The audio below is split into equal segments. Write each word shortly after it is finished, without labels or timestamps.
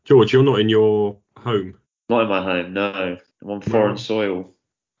George, you're not in your home. Not in my home, no. I'm on Where foreign are, soil.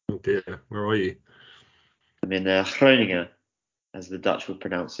 oh dear, where are you? I'm in Groningen, as the Dutch would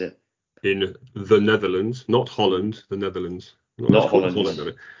pronounce it. In the Netherlands, not Holland, the Netherlands. We're not allowed to Not call it Holland. Holland, are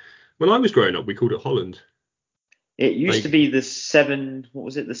we? When I was growing up, we called it Holland. It used to Like, be the seven, what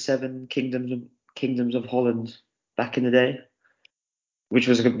was it? The seven kingdoms of Holland back in the day, which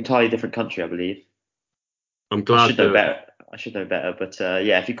was an entirely different country, I believe. I'm I glad should know that better. I should know better, but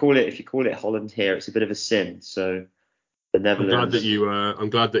yeah, if you call it Holland here, it's a bit of a sin. So the I'm glad that Netherlands, I'm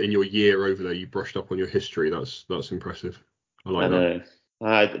glad that in your year over there you brushed up on your history. That's impressive. I like I that. know.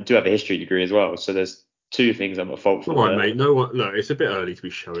 I do have a history degree as well, so there's two things I'm at fault All for right, there. mate. No, what? No, it's a bit early to be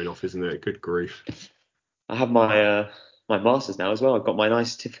showing off, isn't it? Good grief. I have my masters now as well. I've got my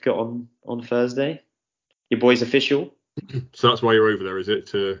nice certificate on Thursday. Your boy's official. So that's why you're over there, is it?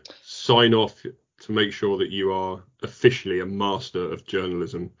 To sign off to make sure that you are officially a master of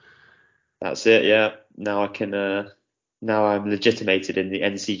journalism. That's it. Yeah. Now I can. Now I'm legitimated in the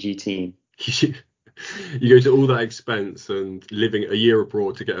NCG team. You go to all that expense and living a year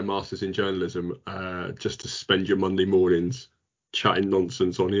abroad to get a master's in journalism, just to spend your Monday mornings chatting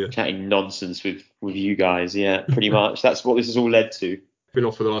nonsense on here. Chatting nonsense with you guys. Yeah, pretty much. That's what this has all led to. Been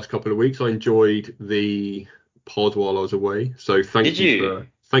off for the last couple of weeks. I enjoyed the pod while I was away, so Did you?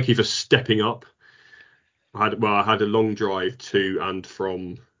 thank you for stepping up. I had a long drive to and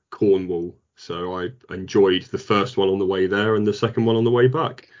from Cornwall, so I enjoyed the first one on the way there and the second one on the way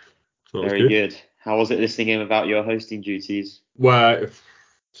back. So that was Very good. good. How was it listening in about your hosting duties? Well,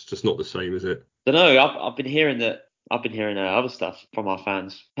 it's just not the same, is it? Don't know. I've been hearing that. I've been hearing other stuff from our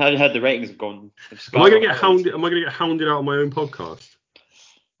fans. Heard the ratings have Am I going to get skyrocketed hounded? recently. Am I going to get hounded out on my own podcast?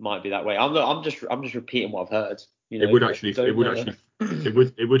 Might be that way. I'm just repeating what I've heard. It would I actually, it don't would know. actually,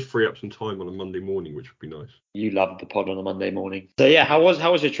 it would free up some time on a Monday morning, which would be nice. You love the pod on a Monday morning. So yeah, how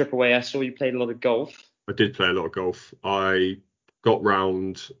was your trip away? I saw you played a lot of golf. I did play a lot of golf. I got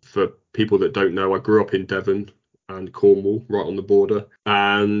round, for people that don't know, I grew up in Devon and Cornwall, right on the border,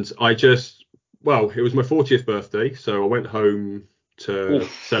 and it was my 40th birthday, so I went home to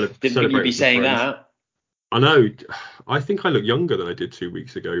Oof, didn't think you'd celebrate be with some saying friends. that. I know, I think I look younger than I did 2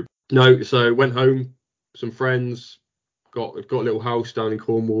 weeks ago. No, so went home, some friends, got a little house down in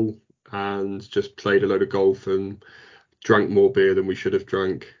Cornwall, and just played a load of golf and drank more beer than we should have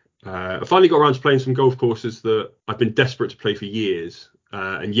drank. I finally got around to playing some golf courses that I've been desperate to play for years,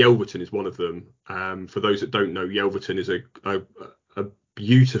 and Yelverton is one of them. For those that don't know, Yelverton is a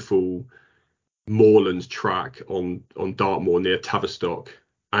beautiful moorland track on Dartmoor near Tavistock,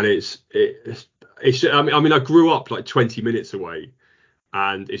 and I grew up like 20 minutes away,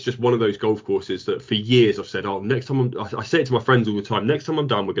 and it's just one of those golf courses that for years I've said, oh, next time I say it to my friends all the time, next time I'm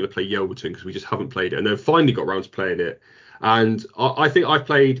down, we're going to play Yelverton, because we just haven't played it. And then finally got around to playing it. And I think I've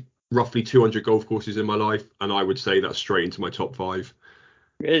played roughly 200 golf courses in my life, and I would say that's straight into my top five.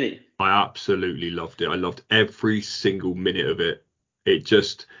 Really? I absolutely loved it. I loved every single minute of it.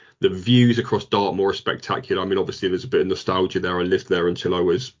 The views across Dartmoor are spectacular. I mean, obviously there's a bit of nostalgia there. I lived there until I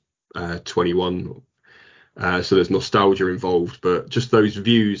was 21. So there's nostalgia involved, but just those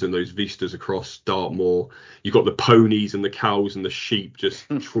views and those vistas across Dartmoor. You've got the ponies and the cows and the sheep just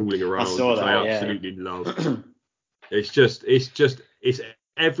trawling I around, saw which I that. Yeah. absolutely love. It's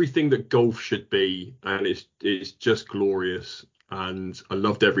everything that golf should be, and it's just glorious. And I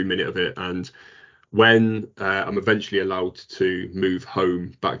loved every minute of it. And when I'm eventually allowed to move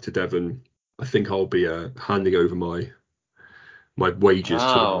home back to Devon, I think I'll be handing over my wages to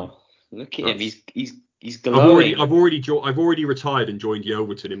them. Wow. Look at him. That's He's glowing. I've already retired and joined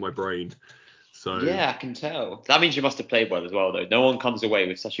Yelverton in my brain. So Yeah, I can tell. That means you must have played well as well, though. No one comes away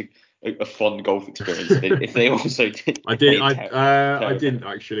with such a fond golf experience if they also did I did play I terrible. didn't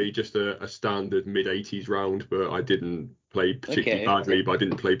actually, just a standard mid-80s round, but I didn't play particularly Okay. badly, but I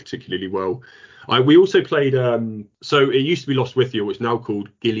didn't play particularly well. We also played, so it used to be Lost Withiel, it's now called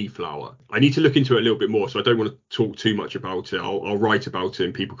Gillyflower. I need to look into it a little bit more, so I don't want to talk too much about it. I'll write about it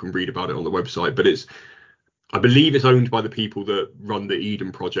and people can read about it on the website, but I believe it's owned by the people that run the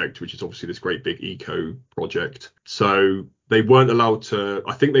Eden project, which is obviously this great big eco project. So they weren't allowed to,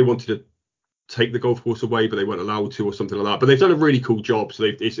 I think they wanted to take the golf course away, but they weren't allowed to, or something like that. But they've done a really cool job. So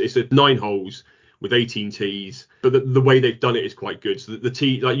it's at 9 holes with 18 tees, but the way they've done it is quite good. So the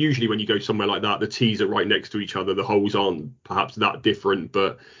tee, like usually when you go somewhere like that, the tees are right next to each other. The holes aren't perhaps that different,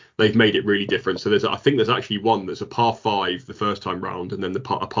 but they've made it really different. So I think there's actually one that's a par five the first time round, and then a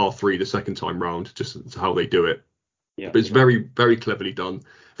par three the second time round. Just how they do it. Yeah. But it's very, very cleverly done.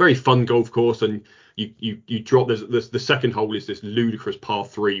 Very fun golf course, and you drop. There's the second hole is this ludicrous par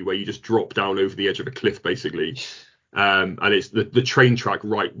three where you just drop down over the edge of a cliff basically, And it's the train track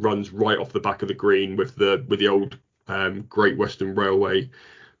runs right off the back of the green with the old Great Western Railway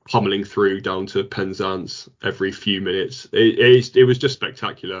pummeling through down to Penzance every few minutes. It was just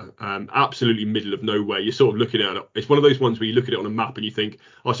spectacular. Absolutely middle of nowhere. You're sort of looking at it. It's one of those ones where you look at it on a map and you think,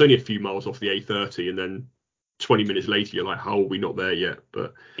 oh, it's only a few miles off the A30, and then 20 minutes later you're like, how are we not there yet?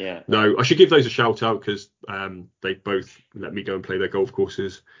 But yeah, no, I should give those a shout out because they both let me go and play their golf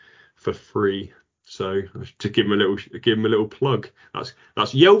courses for free. So to give them a little plug. That's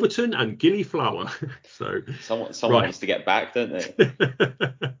Yelverton and Gillyflower. So someone needs to get back, don't they?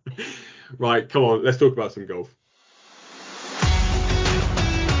 Right, come on, let's talk about some golf.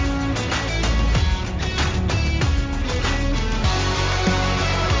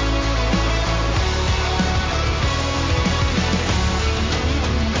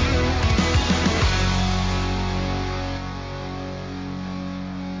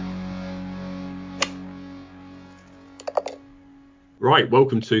 Right,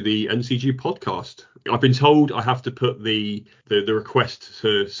 welcome to the NCG podcast. I've been told I have to put the request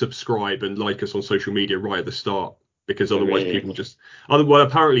to subscribe and like us on social media right at the start, because otherwise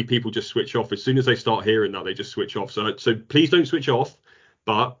apparently people just switch off as soon as they start hearing that. They just switch off. So please don't switch off,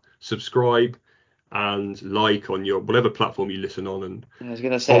 but subscribe and like on your whatever platform you listen on. And I was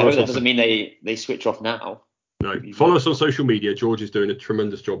going to say, I hope that doesn't mean they switch off now. No, follow us on social media. George is doing a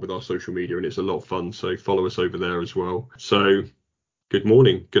tremendous job with our social media, and it's a lot of fun. So follow us over there as well. So good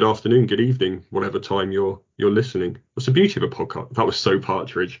morning, good afternoon, good evening, whatever time you're listening. What's the beauty of a podcast? That was so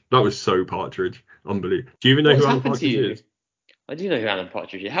Partridge. Unbelievable. Do you even know who Alan Partridge is? I do know who Alan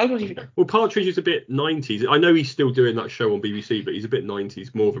Partridge is. How do you? Well, Partridge is a bit 90s. I know he's still doing that show on BBC, but he's a bit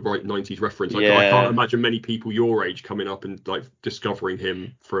 90s, more of a right 90s reference. Yeah. I can't imagine many people your age coming up and like discovering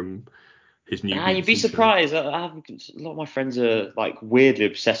him from his new BBC you'd be surprised. A lot of my friends are like weirdly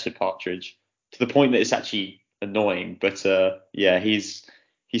obsessed with Partridge to the point that it's actually annoying. But yeah, he's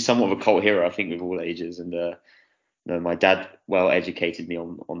somewhat of a cult hero, I think, with all ages. And my dad well educated me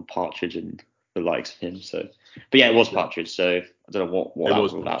on Partridge and the likes of him. So, but yeah, it was Partridge. So I don't know what that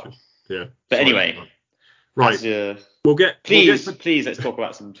was all about. Yeah. But anyway, right. Please let's talk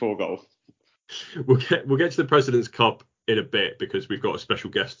about some tour golf. We'll get to the President's Cup in a bit because we've got a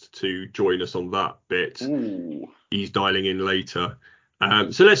special guest to join us on that bit. Ooh. He's dialing in later.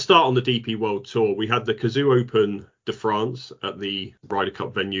 So let's start on the DP World Tour. We had the Kazoo Open de France at the Ryder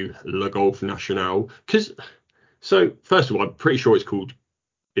Cup venue, Le Golf National. So first of all, I'm pretty sure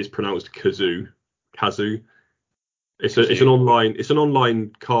it's pronounced Kazoo. It's an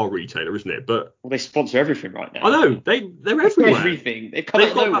online car retailer, isn't it? But they sponsor everything right now. I know they're everywhere. Everything. They've come out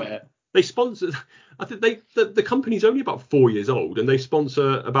of nowhere. They sponsor. I think the company's only about 4 years old, and they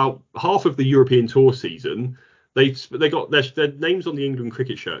sponsor about half of the European Tour season. They got their names on the England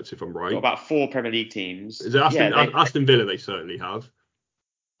cricket shirts, if I'm right. Got about 4 Premier League teams. Is it Aston Villa? They certainly have.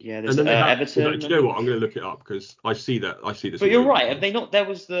 Yeah, there's Everton. Do you know what? I'm going to look it up because I see this. But you're right. Have they not? There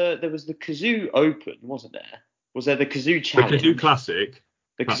was the Kazoo Open, wasn't there? Was there the Kazoo Challenge? The Kazoo Classic.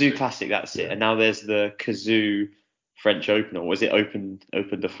 Kazoo Classic. That's it. And now there's the Kazoo French Open, or was it Open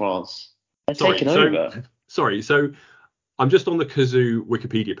de France? They're taking over. Sorry. So I'm just on the Kazoo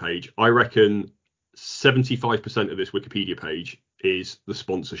Wikipedia page. I reckon 75% of this Wikipedia page is the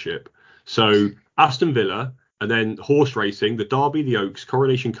sponsorship. So Aston Villa, and then horse racing, the Derby, the Oaks,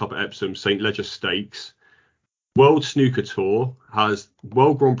 Coronation Cup at Epsom, St. Leger Stakes, World Snooker Tour has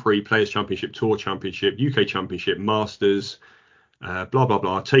World Grand Prix, Players Championship, Tour Championship, UK Championship, Masters, blah, blah,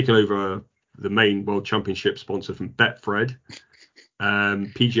 blah, taken over the main World Championship sponsor from Betfred,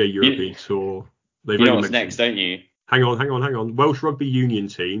 PGA European Tour. You know what's next, don't you? Hang on. Welsh Rugby Union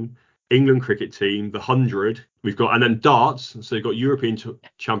team, England cricket team, the 100. We've got, and then darts. So you've got European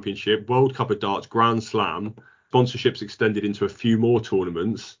Championship, World Cup of Darts, Grand Slam. Sponsorships extended into a few more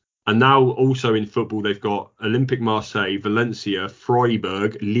tournaments. And now also in football, they've got Olympique Marseille, Valencia,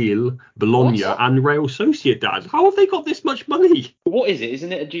 Freiburg, Lille, Bologna, and Real Sociedad. How have they got this much money? What is it?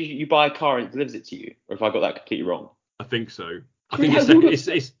 Isn't it? Do you buy a car and it delivers it to you? Or have I got that completely wrong? I think so. I think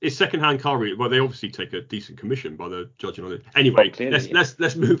it's second-hand car. Well, they obviously take a decent commission by the judging on it. Anyway,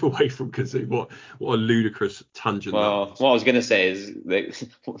 let's move away from Kazoo. What a ludicrous tangent. Well, what I was going to say is the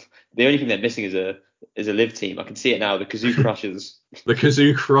only thing they're missing is a live team. I can see it now. The Kazoo Crushers. The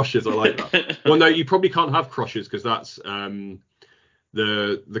Kazoo Crushers. I like that. Well, no, you probably can't have Crushers because that's the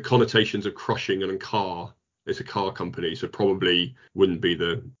connotations of crushing and a car. It's a car company, so probably wouldn't be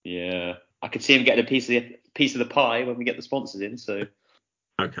the. Yeah, I could see him getting a piece of the pie when we get the sponsors in. So.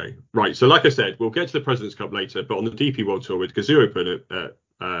 Okay, right. So like I said, we'll get to the President's Cup later, but on the DP World Tour with Kazoo Open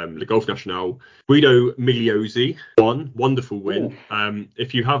Le Golf National. Guido Migliozzi won, wonderful win.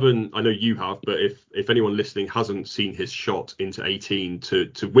 If you haven't, I know you have, but if anyone listening hasn't seen his shot into 18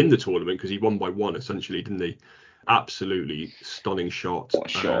 to win the tournament, because he won by one essentially, didn't he? Absolutely stunning shot. What a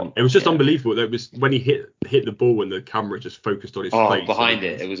shot. It was just unbelievable. It was when he hit the ball and the camera just focused on his face. Behind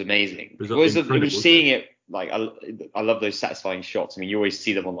it was amazing. It was seeing it, like, I love those satisfying shots. I mean, you always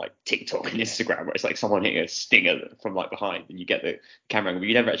see them on like TikTok and Instagram where it's like someone hitting a stinger from like behind and you get the camera angle, but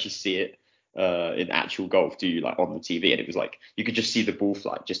you never actually see it in actual golf, do you? Like on the TV, and it was like you could just see the ball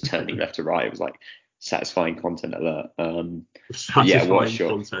flight just turning left to right. It was like satisfying content alert. Satisfying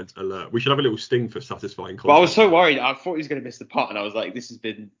content alert. We should have a little sting for satisfying content. But I was so worried. I thought he was going to miss the putt, and I was like, this has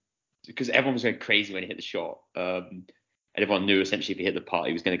been, because everyone was going crazy when he hit the shot. And everyone knew essentially if he hit the putt,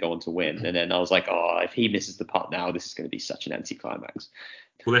 he was going to go on to win. And then I was like, if he misses the putt now, this is going to be such an anticlimax.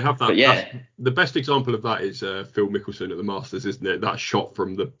 Well, they have that. But yeah, the best example of that is Phil Mickelson at the Masters, isn't it? That shot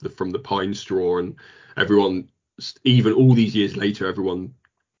from the pine straw, and everyone, even all these years later, everyone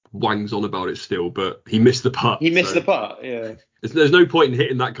wangs on about it still. But he missed the putt. He missed the putt. Yeah. There's no point in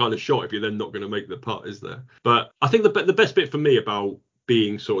hitting that kind of shot if you're then not going to make the putt, is there? But I think the best bit for me about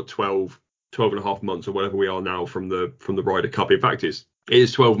being sort of 12 and a half months or whatever we are now from the Ryder Cup, in fact, it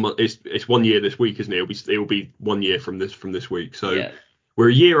is 12 months. It's 1 year this week, isn't it? It'll be 1 year from this week. So. Yeah. We're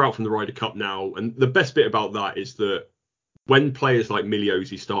a year out from the Ryder Cup now, and the best bit about that is that when players like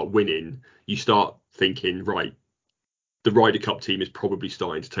Migliozzi start winning, you start thinking, right, the Ryder Cup team is probably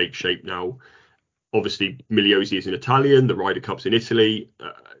starting to take shape now. Obviously, Migliozzi is an Italian, the Ryder Cup's in Italy.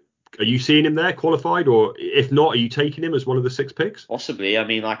 Are you seeing him there qualified, or if not, are you taking him as one of the 6 picks? Possibly. I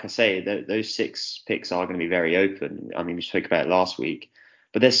mean, like I say, those 6 picks are going to be very open. I mean, we spoke about it last week,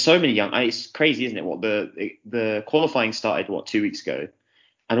 but there's so many young. It's crazy, isn't it? What the qualifying started 2 weeks ago.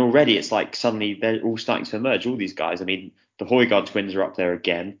 And already it's like suddenly they're all starting to emerge, all these guys. I mean, the Højgaard twins are up there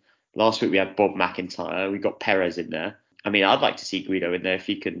again. Last week we had Bob McIntyre. We got Perez in there. I mean, I'd like to see Guido in there if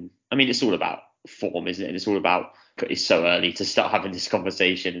he can. I mean, it's all about form, isn't it? It's all about, it's so early to start having this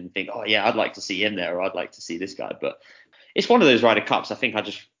conversation and think, oh yeah, I'd like to see him there, or I'd like to see this guy. But it's one of those Ryder Cups. I think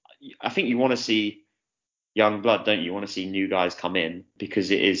you want to see young blood, don't you? You want to see new guys come in,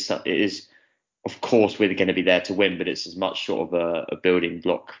 because it is. Of course, we're going to be there to win, but it's as much sort of a building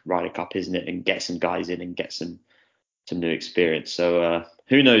block Ryder Cup, isn't it? And get some guys in and get some new experience. So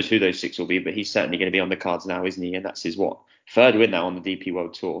who knows who those 6 will be, but he's certainly going to be on the cards now, isn't he? And that's his 3rd win now on the DP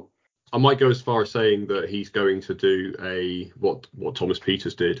World Tour. I might go as far as saying that he's going to do what Thomas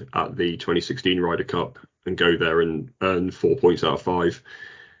Pieters did at the 2016 Ryder Cup and go there and earn 4 points out of 5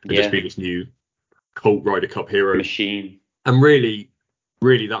 and just be this new cult Ryder Cup hero machine. And really,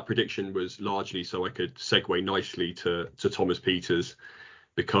 that prediction was largely so I could segue nicely to Thomas Pieters,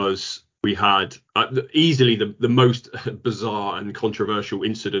 because we had easily the most bizarre and controversial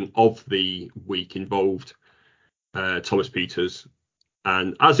incident of the week involved Thomas Pieters.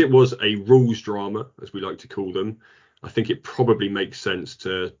 And as it was a rules drama, as we like to call them, I think it probably makes sense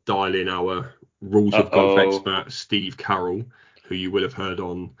to dial in our rules of golf expert, Steve Carroll, who you will have heard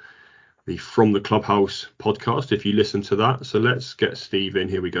on the From the Clubhouse podcast if you listen to that. So let's get Steve in.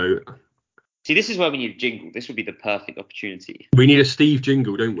 Here we go. See, this is where we need a jingle. This would be the perfect opportunity. We need a Steve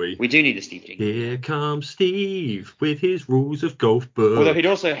jingle, don't we? We do need a Steve jingle. Here comes Steve with his rules of golf book. Although he'd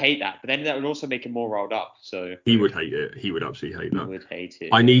also hate that, but then that would also make him more riled up. So he would hate it. He would absolutely hate that. He would hate it.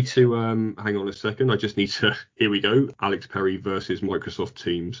 I need to hang on a second. I just need to. Here we go. Alex Perry versus Microsoft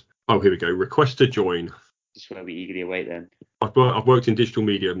Teams. Oh, here we go. Request to join. This is where we eagerly await then. I've worked in digital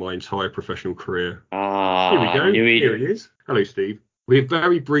media my entire professional career. Here we go. Here it is. Hello, Steve. We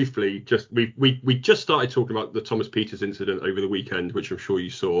very briefly we just started talking about the Thomas Pieters incident over the weekend, which I'm sure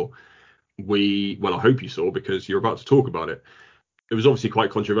you saw. I hope you saw, because you're about to talk about it. It was obviously quite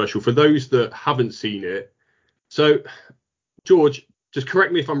controversial for those that haven't seen it. So, George, just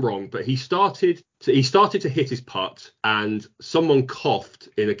correct me if I'm wrong, but he started to hit his putt, and someone coughed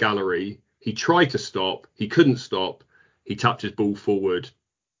in a gallery. He tried to stop. He couldn't stop. He tapped his ball forward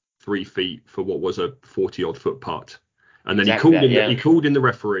 3 feet for what was a 40-odd foot putt. And then he called in the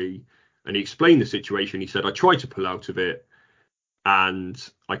referee, and he explained the situation. He said, I tried to pull out of it and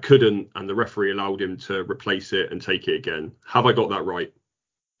I couldn't, and the referee allowed him to replace it and take it again. Have I got that right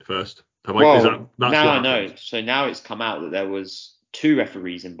first? No. So now it's come out that there was 2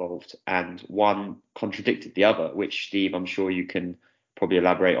 referees involved and one contradicted the other, which, Steve, I'm sure you can probably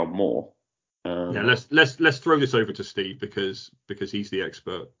elaborate on more. Let's throw this over to Steve because he's the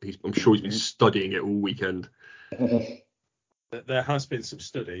expert. I'm sure he's been studying it all weekend. There has been some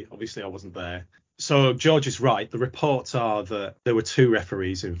study. Obviously, I wasn't there. So George is right. The reports are that there were 2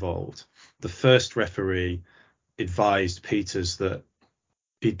 referees involved. The first referee advised Pieters that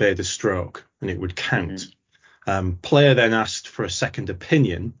he'd made a stroke and it would count. Mm-hmm. Player then asked for a second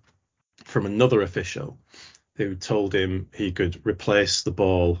opinion from another official who told him he could replace the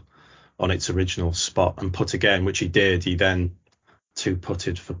ball on its original spot and putt again, which he did. He then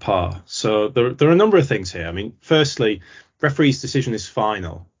two-putted for par. So there are a number of things here. I mean, firstly, referee's decision is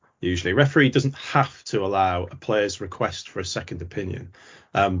final. Usually, referee doesn't have to allow a player's request for a second opinion.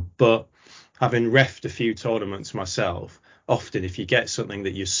 But having reffed a few tournaments myself, often if you get something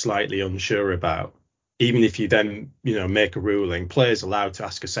that you're slightly unsure about, even if you then make a ruling, players are allowed to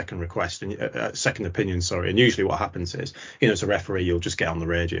ask a second request and second opinion. Sorry, and usually what happens is, as a referee, you'll just get on the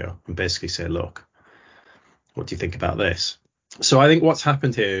radio and basically say, look, what do you think about this? So I think what's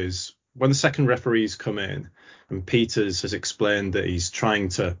happened here is when the second referees come in and Peters has explained that he's trying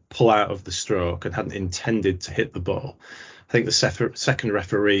to pull out of the stroke and hadn't intended to hit the ball, I think the second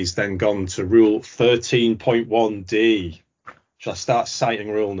referee's then gone to rule 13.1D. Shall I start citing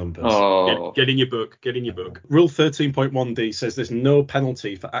rule numbers? Oh, Get in your book. Get in your book. Rule 13.1D says there's no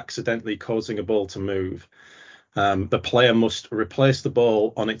penalty for accidentally causing a ball to move. The player must replace the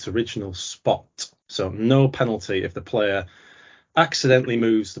ball on its original spot. So no penalty if the player accidentally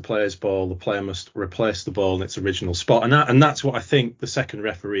moves the player's ball. The player must replace the ball in its original spot. And that's what I think the second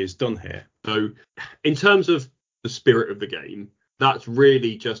referee has done here. So in terms of the spirit of the game, that's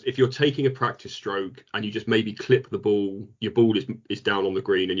really just if you're taking a practice stroke and you just maybe clip the ball, your ball is down on the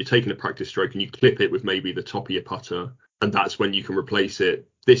green and you're taking a practice stroke and you clip it with maybe the top of your putter, and that's when you can replace it.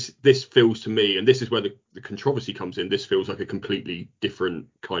 This feels to me, and this is where the controversy comes in, this feels like a completely different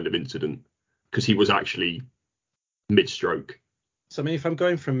kind of incident because he was actually mid-stroke. So, I mean, if I'm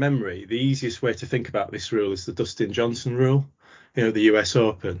going from memory, the easiest way to think about this rule is the Dustin Johnson rule, the US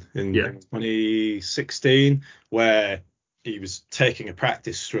Open in 2016, where he was taking a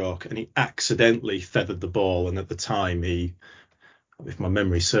practice stroke and he accidentally feathered the ball. And at the time, if my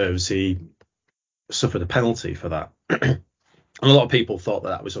memory serves, he suffered a penalty for that. And a lot of people thought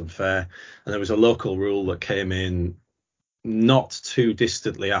that was unfair. And there was a local rule that came in not too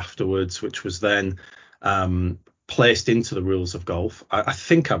distantly afterwards, which was then placed into the rules of golf. I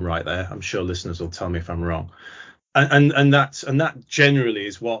think I'm right there. I'm sure listeners will tell me if I'm wrong. And that generally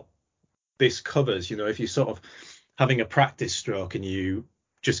is what this covers. If you sort of having a practice stroke and you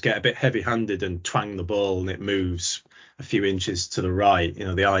just get a bit heavy-handed and twang the ball and it moves a few inches to the right,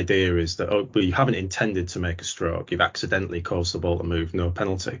 the idea is that you haven't intended to make a stroke, you've accidentally caused the ball to move, no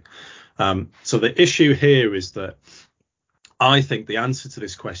penalty. So the issue here is that I think the answer to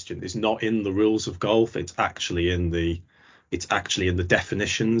this question is not in the rules of golf, it's actually in the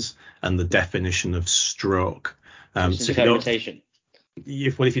definitions and the definition of stroke. So interpretation.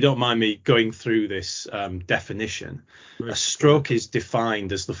 If you don't mind me going through this definition, a stroke is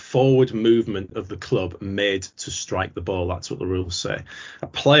defined as the forward movement of the club made to strike the ball. That's what the rules say. A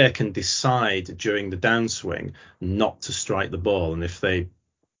player can decide during the downswing not to strike the ball, and if they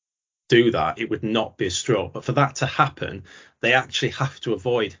do that, it would not be a stroke. But for that to happen, they actually have to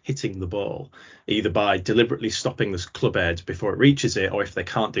avoid hitting the ball, either by deliberately stopping the club head before it reaches it, or if they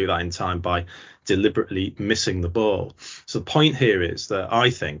can't do that in time, by deliberately missing the ball. So the point here is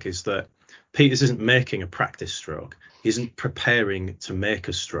that Peters isn't making a practice stroke. He isn't preparing to make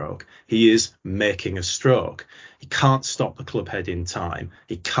a stroke. He is making a stroke. He can't stop the club head in time.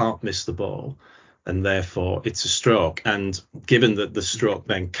 He can't miss the ball. And therefore it's a stroke. And given that the stroke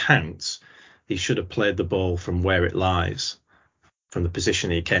then counts, he should have played the ball from where it lies, from the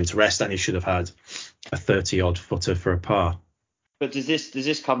position he came to rest, and he should have had a 30-odd footer for a par. But does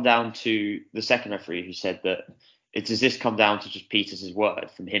this come down to the second referee who said that? Does this come down to just Peters'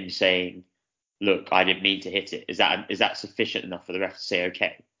 word from him saying, "Look, I didn't mean to hit it"? Is that sufficient enough for the ref to say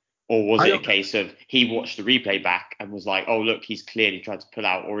okay? Or was it a case of he watched the replay back and was like, "Oh, look, he's clearly tried to pull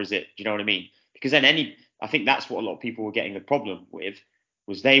out"? Or is it? Do you know what I mean? Because then I think that's what a lot of people were getting a problem with,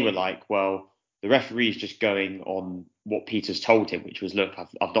 was they were like, well, the referee's just going on what Peters told him, which was, look,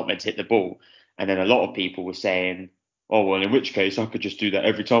 I've not meant to hit the ball. And then a lot of people were saying, oh, well, in which case I could just do that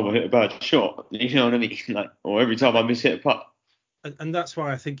every time I hit a bad shot. You know what I mean? Or every time I miss hit a putt. And that's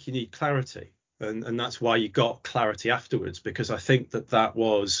why I think you need clarity. And that's why you got clarity afterwards, because I think that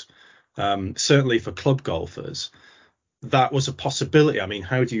was certainly for club golfers, that was a possibility. I mean,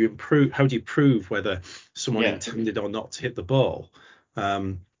 how do you prove whether someone intended or not to hit the ball?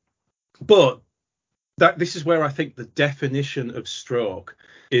 But this is where I think the definition of stroke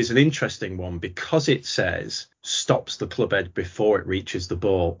is an interesting one, because it says stops the club head before it reaches the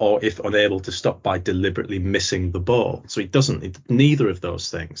ball, or if unable to stop, by deliberately missing the ball. So it doesn't, neither of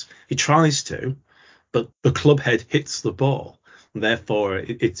those things. He tries to, but the club head hits the ball. Therefore,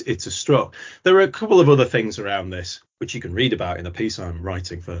 it's a stroke. There are a couple of other things around this which you can read about in a piece I'm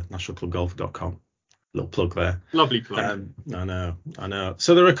writing for nationalclubgolf.com. Little plug there. Lovely plug. I know.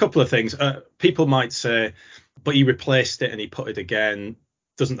 So there are a couple of things. People might say, but he replaced it and he put it again.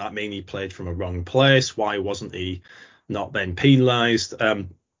 Doesn't that mean he played from a wrong place? Why wasn't he not then penalised?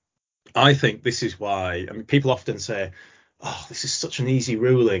 I think this is why. I mean, people often say, oh, this is such an easy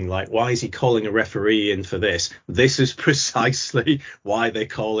ruling. Like, why is he calling a referee in for this? This is precisely why they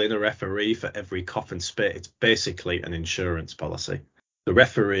call in a referee for every cough and spit. It's basically an insurance policy. The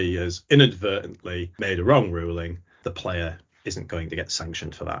referee has inadvertently made a wrong ruling. The player isn't going to get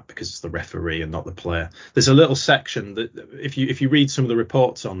sanctioned for that because it's the referee and not the player. There's a little section that if you read some of the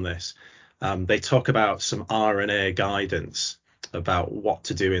reports on this, they talk about some R&A guidance about what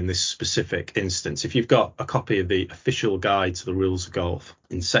to do in this specific instance. If you've got a copy of the official guide to the rules of golf,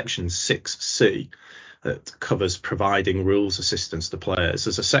 in section 6C, that covers providing rules assistance to players,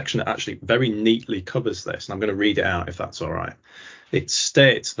 there's a section that actually very neatly covers this, and I'm going to read it out if that's all right. It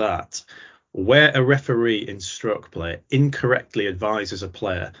states that where a referee in stroke play incorrectly advises a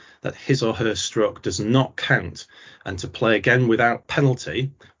player that his or her stroke does not count and to play again without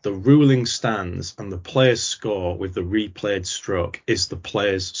penalty, the ruling stands and the player's score with the replayed stroke is the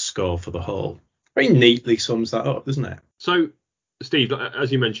player's score for the hole. Very neatly sums that up, doesn't it? So, Steve,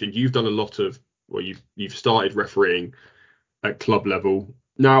 as you mentioned, you've done a lot of, well, you've started refereeing at club level.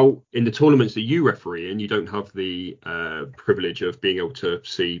 Now, in the tournaments that you referee in, you don't have the privilege of being able to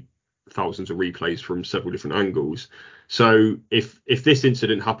see thousands of replays from several different angles. So if this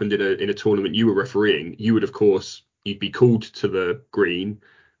incident happened in a tournament you were refereeing, you would, of course, you'd be called to the green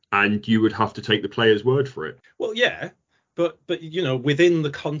and you would have to take the player's word for it. Well, yeah, but you know, within the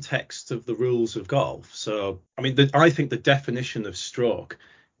context of the rules of golf. So, I mean, I think the definition of stroke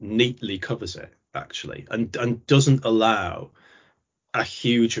neatly covers it, actually, and doesn't allow a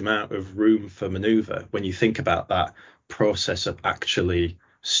huge amount of room for maneuver when you think about that process of actually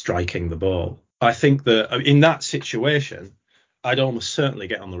striking the ball. I think that in that situation, I'd almost certainly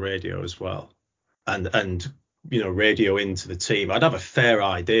get on the radio as well and you know, radio into the team. I'd have a fair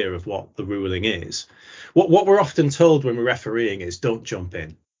idea of what the ruling is. What we're often told when we're refereeing is don't jump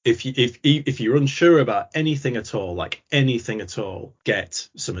in. If you're unsure about anything at all, like anything at all, get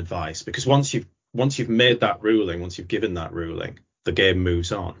some advice, because once you've made that ruling, once you've given that ruling, the game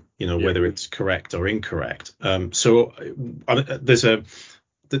moves on, you know, whether it's correct or incorrect. So I've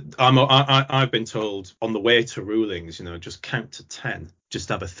been told on the way to rulings, you know, just count to 10, just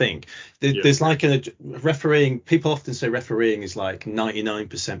have a think. There's like refereeing. People often say refereeing is like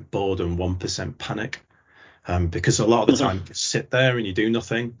 99% boredom, 1% panic, because a lot of the time you sit there and you do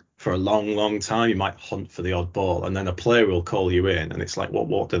nothing for a long, long time. You might hunt for the odd ball, and then a player will call you in, and it's like,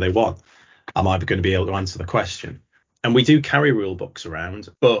 what do they want? Am I going to be able to answer the question? And we do carry rule books around,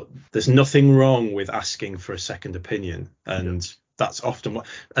 but there's nothing wrong with asking for a second opinion. And that's often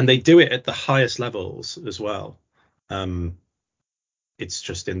and they do it at the highest levels as well. It's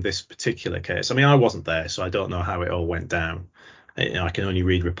just in this particular case. I mean, I wasn't there, so I don't know how it all went down. You know, I can only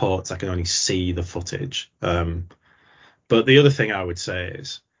read reports. I can only see the footage. But the other thing I would say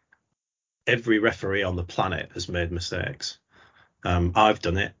is every referee on the planet has made mistakes. I've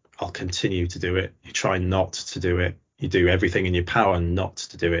done it. I'll continue to do it. You try not to do it. You do everything in your power not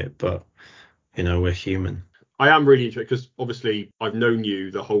to do it. But, you know, we're human. I am really interested because obviously I've known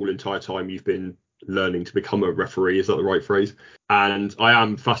you the whole entire time you've been learning to become a referee. Is that the right phrase? And I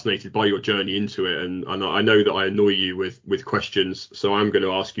am fascinated by your journey into it. And I know that I annoy you with questions. So I'm going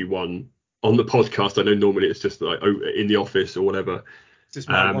to ask you one on the podcast. I know normally it's just like in the office or whatever. Is this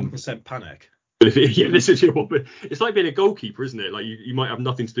my 1% panic? Yeah, this is your one. It's like being a goalkeeper, isn't it? Like you might have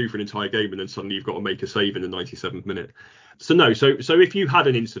nothing to do for an entire game, and then suddenly you've got to make a save in the 97th minute. So if you had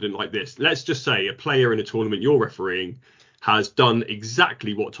an incident like this, let's just say a player in a tournament you're refereeing has done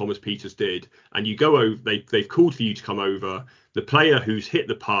exactly what Thomas Pieters did, and you go over. They've called for you to come over. The player who's hit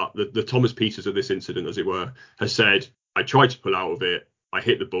the putt, the Thomas Pieters of this incident, as it were, has said, "I tried to pull out of it. I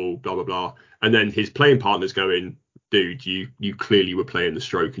hit the ball, blah blah blah," and then his playing partner's going, "Dude, you clearly were playing the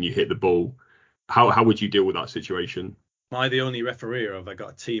stroke and you hit the ball." How would you deal with that situation? Am I the only referee, or have I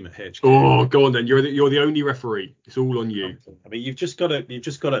got a team at HQ? Oh, go on then. You're the only referee. It's all on you. I mean, you've just got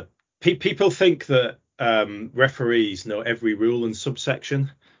to. People think that referees know every rule and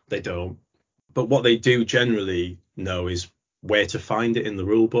subsection. They don't. But what they do generally know is where to find it in the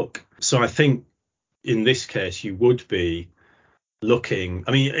rule book. So I think in this case you would be looking.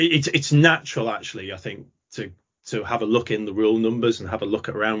 I mean, it's natural actually. I think to to have a look in the rule numbers and have a look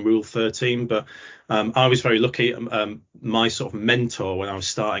at around Rule 13. But I was very lucky. My sort of mentor when I was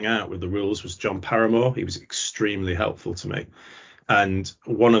starting out with the rules was John Paramore. He was extremely helpful to me. And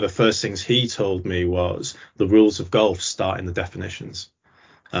one of the first things he told me was the rules of golf start in the definitions.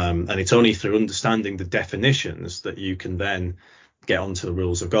 And it's only through understanding the definitions that you can then get onto the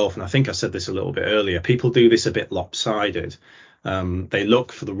rules of golf. And I think I said this a little bit earlier. People do this a bit lopsided. They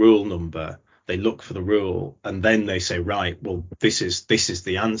look for the rule number, they look for the rule, and then they say, right, well, this is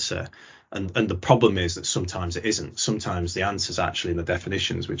the answer. And the problem is that sometimes it isn't. Sometimes the answer is actually in the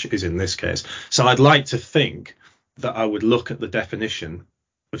definitions, which is in this case. So I'd like to think that I would look at the definition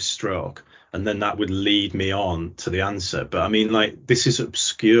of stroke, and then that would lead me on to the answer. But I mean, like, this is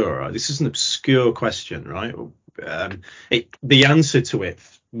obscure. This is an obscure question, right? The answer to it,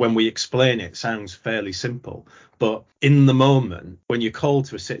 when we explain it, sounds fairly simple. But in the moment, when you're called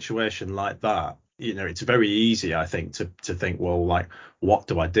to a situation like that, you know, it's very easy, I think, to think, well, like, what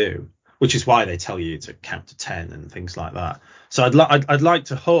do I do? Which is why they tell you to count to 10 and things like that. So I'd like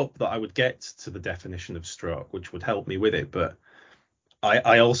to hope that I would get to the definition of stroke, which would help me with it. But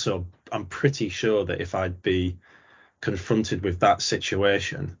I'm pretty sure that if I'd be confronted with that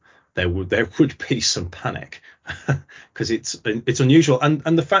situation, there would be some panic because it's unusual.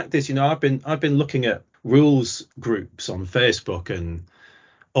 And the fact is, you know, I've been looking at rules groups on Facebook and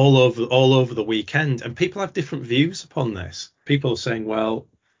all over the weekend, and people have different views upon this. People are saying, well,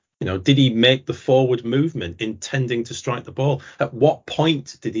 you know, did he make the forward movement intending to strike the ball? At what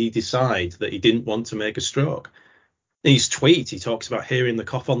point did he decide that he didn't want to make a stroke? In his tweet, he talks about hearing the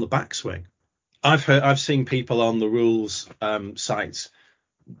cough on the backswing. I've seen people on the rules sites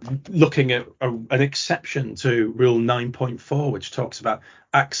looking at an exception to Rule 9.4, which talks about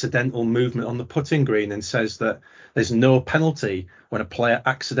accidental movement on the putting green and says that there's no penalty when a player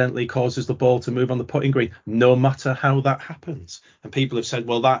accidentally causes the ball to move on the putting green, no matter how that happens. And people have said,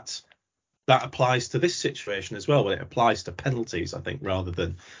 well, that applies to this situation as well. Well, it applies to penalties, I think, rather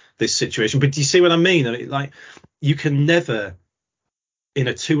than this situation. But do you see what I mean? I mean, like, you can never, in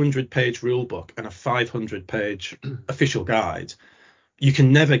a 200-page rule book and a 500-page official guide, you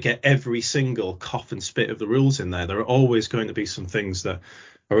can never get every single cough and spit of the rules in there. There are always going to be some things that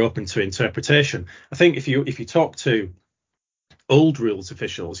are open to interpretation. I think if you talk to old rules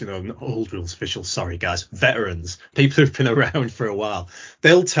officials, you know, not old rules officials, sorry guys, veterans, people who've been around for a while,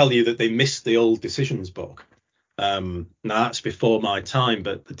 they'll tell you that they missed the old decisions book. Now that's before my time,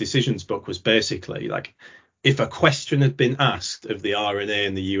 but the decisions book was basically like, if a question had been asked of the RNA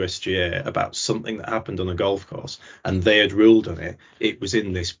and the USGA about something that happened on a golf course and they had ruled on it, it was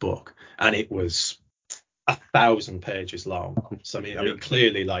in this book, and it was 1,000 pages long. So I mean,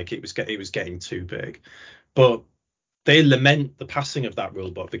 clearly, like, it was getting too big. But they lament the passing of that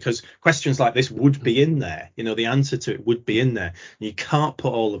rule book because questions like this would be in there. You know, the answer to it would be in there. You can't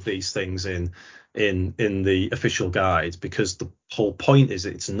put all of these things in the official guide because the whole point is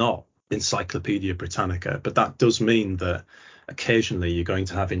it's not Encyclopedia Britannica, but that does mean that occasionally you're going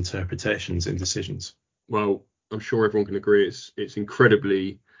to have interpretations in decisions. Well, I'm sure everyone can agree it's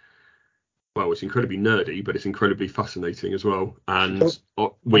incredibly nerdy, but it's incredibly fascinating as well. And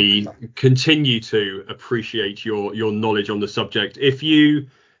we continue to appreciate your knowledge on the subject. If you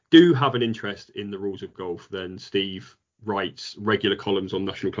do have an interest in the rules of golf, then Steve writes regular columns on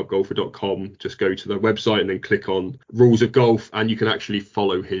nationalclubgolfer.com. Just go to the website and then click on rules of golf, and you can actually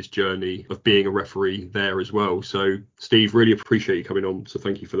follow his journey of being a referee there as well. So Steve, really appreciate you coming on, so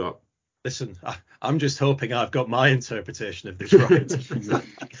thank you for that. Listen, I'm just hoping I've got my interpretation of this right.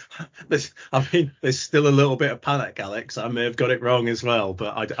 There's still a little bit of panic, Alex. I may have got it wrong as well,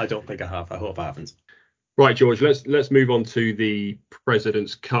 but I don't think I have. I hope I haven't. Right, George, let's move on to the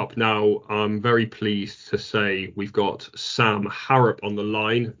President's Cup. Now, I'm very pleased to say we've got Sam Harrop on the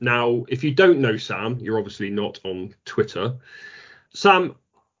line. Now, if you don't know Sam, you're obviously not on Twitter. Sam,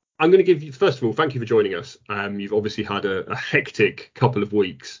 I'm going to give you, first of all, thank you for joining us. You've obviously had a hectic couple of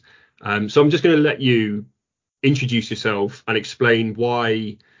weeks. So I'm just going to let you introduce yourself and explain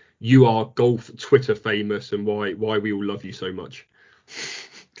why you are golf Twitter famous and why we all love you so much.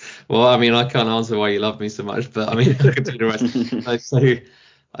 Well, I mean, I can't answer why you love me so much, but I mean, I can do the rest. So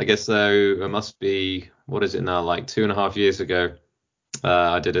I guess it must be, what is it now, like 2.5 years ago,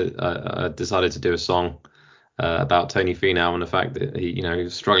 I decided to do a song about Tony Finau and the fact that he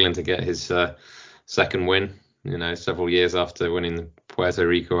was struggling to get his second win, several years after winning the Puerto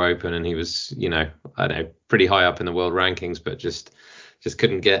Rico Open, and he was, I don't know, pretty high up in the world rankings, but just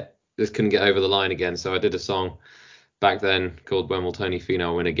couldn't get over the line again. So I did a song back then called When Will Tony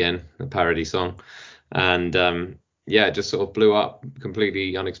Finau Win Again, a parody song, and it just sort of blew up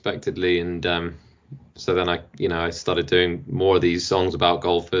completely unexpectedly, and So then I started doing more of these songs about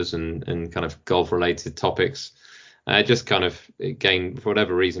golfers and kind of golf related topics. It just kind of gained, for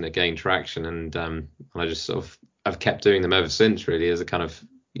whatever reason, it gained traction, and I just sort of I've kept doing them ever since, really, as a kind of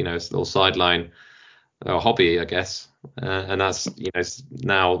little sideline hobby, I guess, and that's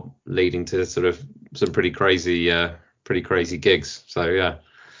now leading to sort of some pretty crazy gigs. So yeah.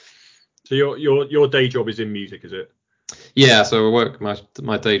 So your day job is in music, is it? Yeah, so I work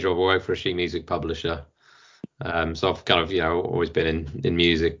my day job. I work for a sheet music publisher. So I've kind of always been in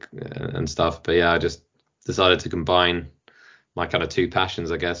music and stuff. But yeah, I just decided to combine my kind of two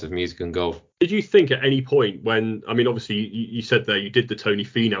passions, I guess, of music and golf. Did you think at any point when, I mean, obviously you said there you did the Tony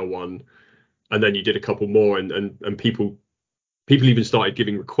Finau one, and then you did a couple more, and people even started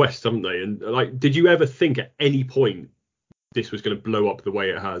giving requests, haven't they? And like, did you ever think at any point this was going to blow up the way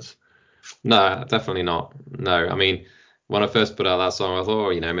it has? No, definitely not. No, I mean, when I first put out that song, I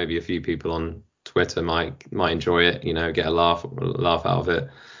thought, maybe a few people on Twitter might enjoy it, get a laugh out of it.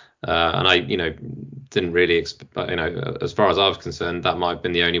 And I, didn't really expect, as far as I was concerned, that might have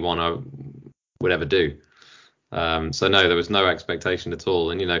been the only one I would ever do. So no, there was no expectation at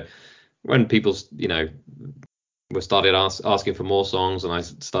all. And when people, were started asking for more songs, and I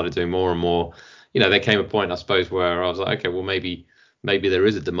started doing more and more, there came a point, I suppose, where I was like, okay, well, maybe there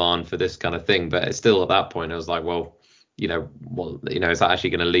is a demand for this kind of thing. But it's still at that point, I was like, well, is that actually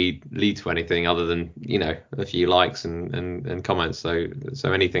going to lead to anything other than a few likes and comments? So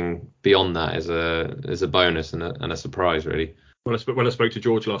anything beyond that is a bonus and a surprise, really. When I spoke to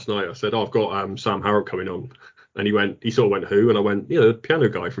George last night, I said, I've got Sam Harrop coming on, and he sort of went, who? And I went, the piano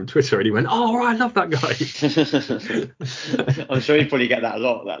guy from Twitter, and he went, oh, right, I love that guy. I'm sure you probably get that a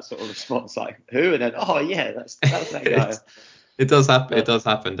lot, that sort of response, like, who? And then, oh yeah, that's that guy. It does happen. It does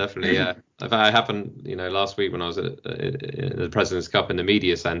happen, definitely. Yeah. In fact, it happened, last week when I was at the President's Cup in the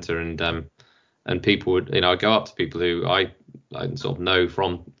media centre, and people would, I go up to people who I sort of know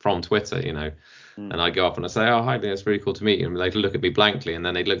from Twitter, and I go up and I say, oh, hi, it's really cool to meet you. And they'd look at me blankly, and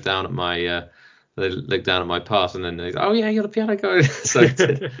then they'd look down at my pass, and then they say, oh yeah, you're the piano guy. So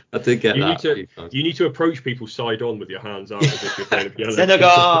I did get that. You need to approach people side on with your hands out as if you're playing a piano.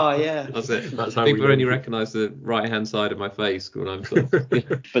 Senegal, yeah. That's it. That's how people only recognise the right hand side of my face when I'm sort of.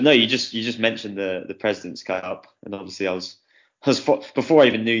 But no, you just mentioned the President's Cup, and obviously I was before I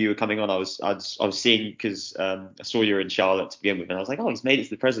even knew you were coming on, I was seeing, because I saw you were in Charlotte to begin with, and I was like, oh, he's made it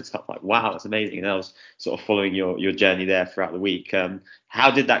to the President's Cup. Like, wow, that's amazing. And I was sort of following your journey there throughout the week. How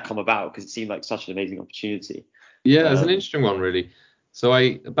did that come about? Because it seemed like such an amazing opportunity. Yeah, it's an interesting one, really. So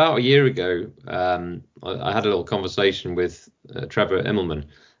about a year ago, I had a little conversation with Trevor Immelman,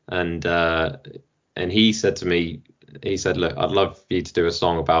 and he said to me, look, I'd love for you to do a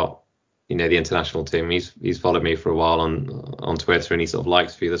song about the international team. He's followed me for a while on Twitter, and he sort of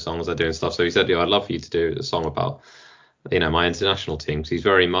likes a few of the songs I do and stuff. So he said, I'd love for you to do a song about my international team, because he's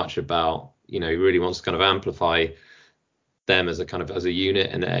very much about he really wants to kind of amplify them as a unit,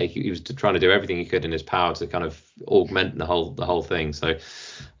 and he was trying to do everything he could in his power to kind of augment the whole thing. So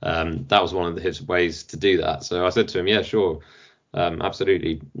that was one of his ways to do that. So I said to him, yeah, sure.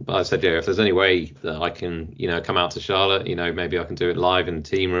 Absolutely. But I said, if there's any way that I can, come out to Charlotte, maybe I can do it live in the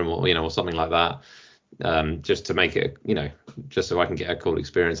team room, or, or something like that, just to make it, just so I can get a cool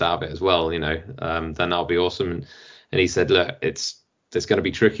experience out of it as well, then that'll be awesome. And he said, look, it's going to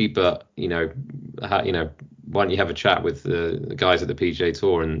be tricky, but, why don't you have a chat with the guys at the PGA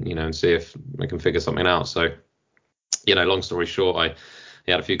Tour and see if we can figure something out. So, long story short,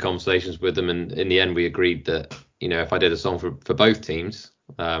 he had a few conversations with them, and in the end we agreed that if I did a song for both teams,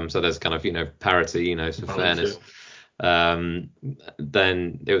 so there's kind of parity, for fairness, then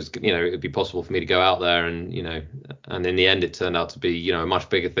it was it'd be possible for me to go out there, and and in the end it turned out to be a much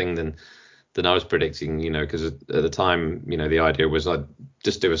bigger thing than I was predicting, because at the time the idea was I'd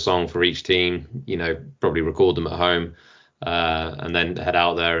just do a song for each team, probably record them at home, and then head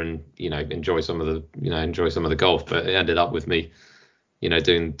out there and enjoy some of the golf. But it ended up with me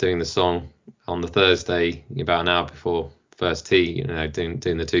doing the song on the Thursday about an hour before first tee, doing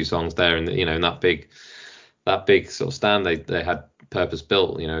the two songs there, and in that big sort of stand they had purpose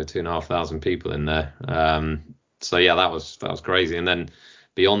built, 2,500 people in there. So yeah, that was crazy. And then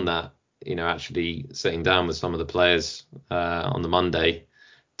beyond that, actually sitting down with some of the players on the Monday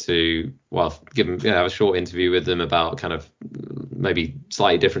to give them have a short interview with them about kind of maybe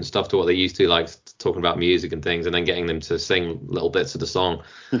slightly different stuff to what they used to, like talking about music and things, and then getting them to sing little bits of the song,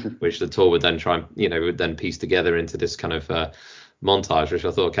 which the tour would then try and would then piece together into this kind of montage, which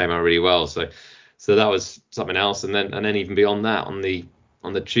I thought came out really well. So that was something else. And then even beyond that, on the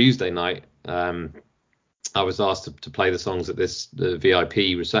Tuesday night, I was asked to play the songs at the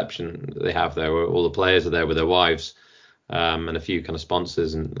VIP reception that they have there, where all the players are there with their wives, and a few kind of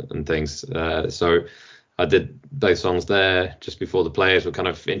sponsors and things. So I did those songs there just before the players were kind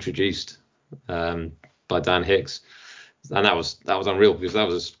of introduced by Dan Hicks, and that was unreal because that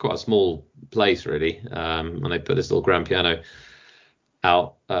was quite a small place really, and they put this little grand piano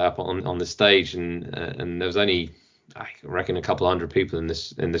out up on the stage, and there was only, I reckon, a couple hundred people in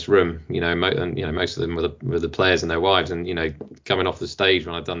this room, and most of them were the players and their wives, and coming off the stage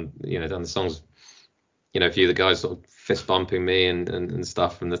when I'd done the songs, a few of the guys sort of fist bumping me and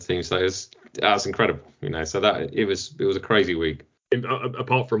stuff and the team, so that was incredible, so that it was a crazy week.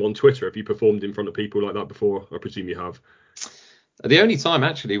 Apart from on Twitter, have you performed in front of people like that before? I presume you have. The only time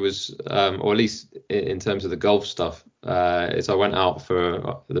actually was, or at least in terms of the golf stuff, is I went out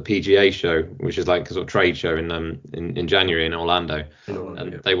for the PGA show, which is like a sort of trade show in January in Orlando,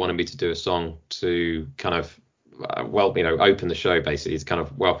 and they wanted me to do a song to kind of open the show basically. It's kind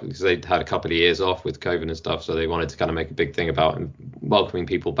of because they'd had a couple of years off with COVID and stuff, so they wanted to kind of make a big thing about welcoming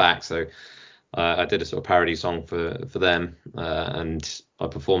people back. So I did a sort of parody song for them, and I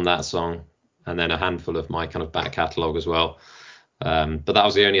performed that song, and then a handful of my kind of back catalogue as well. But that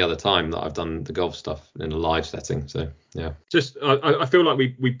was the only other time that I've done the golf stuff in a live setting. So yeah. Just I feel like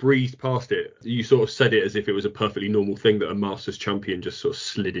we breezed past it. You sort of said it as if it was a perfectly normal thing that a Masters champion just sort of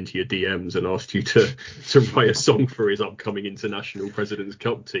slid into your DMs and asked you to write a song for his upcoming international President's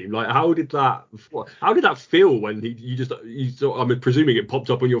Cup team. Like, how did that feel when I'm presuming it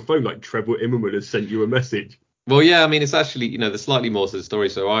popped up on your phone like Trevor Immelman has sent you a message? Well, yeah, I mean, it's actually, there's slightly more to the story.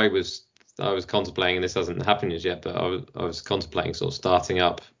 So I was contemplating, and this hasn't happened as yet, but I was contemplating sort of starting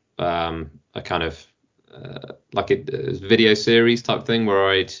up a kind of like a video series type thing where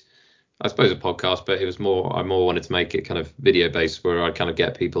I suppose a podcast, but I more wanted to make it kind of video based, where I'd kind of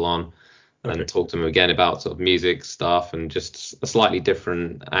get people on and talk to them again about sort of music stuff and just a slightly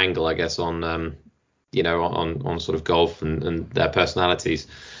different angle, I guess, on on sort of golf and their personalities.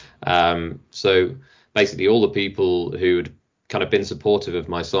 So basically all the people who had kind of been supportive of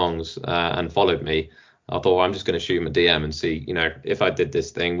my songs and followed me, I thought, well, I'm just going to shoot him a DM and see, if I did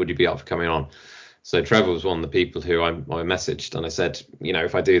this thing, would you be up for coming on? So Trevor was one of the people who I messaged, and I said,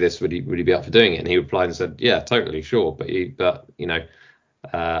 if I do this, would you be up for doing it? And he replied and said, yeah, totally, sure, but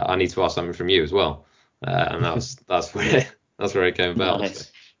I need to ask something from you as well. And that's where it came about. Nice.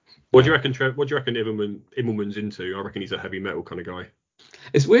 So. What do you reckon, Trev? What do you reckon Immelman's into? I reckon he's a heavy metal kind of guy.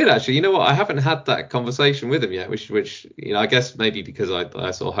 It's weird, actually. You know what? I haven't had that conversation with him yet, which I guess maybe because I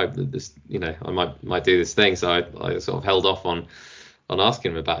sort of hope that this, I might do this thing, so I sort of held off on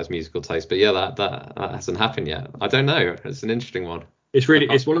asking him about his musical taste. But yeah, that hasn't happened yet. I don't know. It's an interesting one.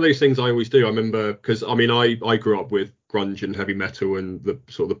 It's one of those things I always do. I remember because I grew up with grunge and heavy metal and the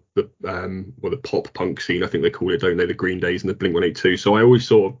sort of the pop punk scene, I think they call it, don't they? The Green Days and the Blink-182. So I always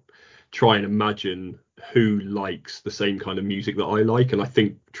sort of try and imagine who likes the same kind of music that I like, and I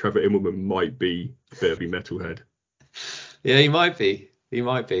think Trevor Immelman might be a bit of a metalhead. Yeah, he might be. I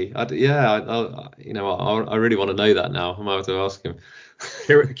really want to know that now. I might have to ask him.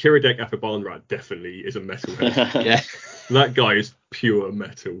 Kiradek Afabanrat definitely is a metalhead. Yeah, that guy is pure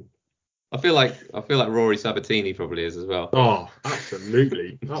metal. I feel like Rory Sabatini probably is as well. Oh,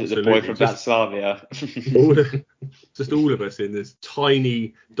 absolutely. He's a boy from Vatslavia. all of us in this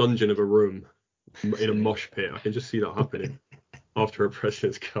tiny dungeon of a room in a mosh pit. I can just see that happening after a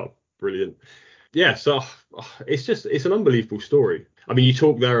President's Cup. Brilliant. Yeah, so it's an unbelievable story. I mean, you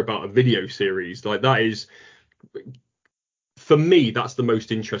talk there about a video series, like that is, for me, that's the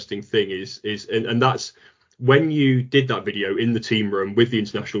most interesting thing and that's when you did that video in the team room with the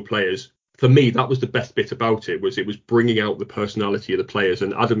international players. For me, that was the best bit about it was bringing out the personality of the players.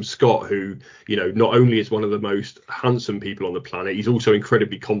 And Adam Scott, who, not only is one of the most handsome people on the planet, he's also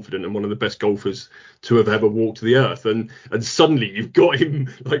incredibly confident and one of the best golfers to have ever walked the earth. And suddenly you've got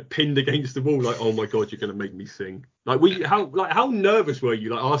him like pinned against the wall, like, oh my God, you're going to make me sing. How nervous were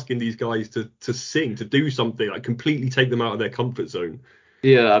you, like asking these guys to sing, to do something, like completely take them out of their comfort zone?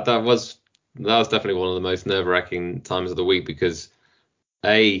 Yeah, that was definitely one of the most nerve-wracking times of the week because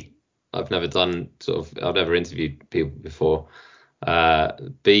I've never interviewed people before.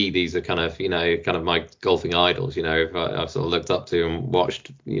 B, these are kind of my golfing idols, I've sort of looked up to and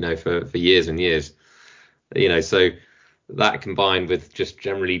watched, for years and years, so that combined with just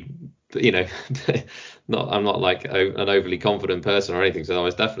generally, I'm not like an overly confident person or anything. So I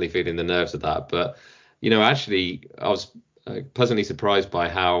was definitely feeling the nerves of that. But, actually I was pleasantly surprised by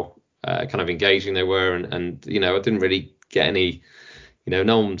how kind of engaging they were. And I didn't really get any,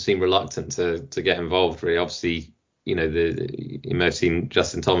 no one seemed reluctant to get involved really. Obviously, you may have seen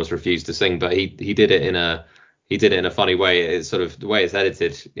Justin Thomas refuse to sing, but he did it in a funny way. It's sort of the way it's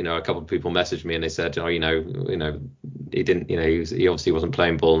edited. A couple of people messaged me and they said, oh, he didn't, he obviously wasn't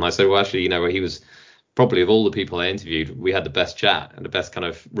playing ball. And I said, well, actually, he was probably, of all the people I interviewed, we had the best chat and the best kind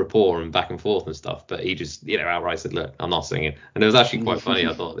of rapport and back and forth and stuff. But he just, outright said, look, I'm not singing. And it was actually quite funny,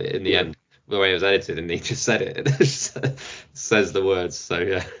 I thought, in the end, the way it was edited, and he just said it. It just says the words. So,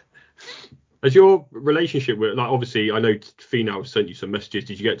 yeah. As your relationship with, like, obviously, I know Finau sent you some messages.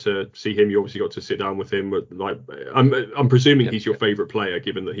 Did you get to see him? You obviously got to sit down with him. Like, I'm presuming he's your favourite player,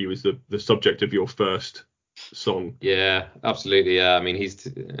 given that he was the subject of your first song. Yeah, absolutely. Yeah, I mean,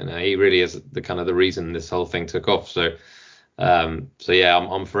 he really is the kind of the reason this whole thing took off. So yeah,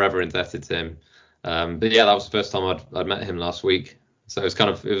 I'm forever indebted to him. But yeah, that was the first time I'd met him last week. So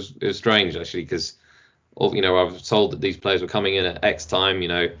it was strange actually, because I was told that these players were coming in at X time.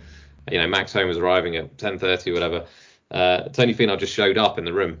 Max Home was arriving at 10:30 or whatever. Tony Finau just showed up in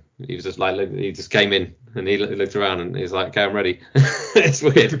the room. He was just like, he just came in and he looked around and he's like, okay, I'm ready. It's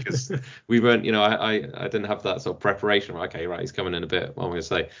weird because we weren't, I didn't have that sort of preparation. Okay, right, he's coming in a bit. What am I going to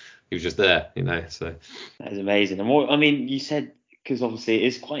say? He was just there, so. That is amazing. And you said, because obviously it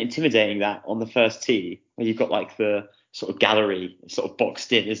is quite intimidating that on the first tee where you've got like the sort of gallery sort of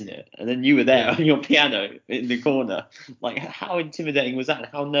boxed in, isn't it? And then you were there on your piano in the corner. Like, how intimidating was that?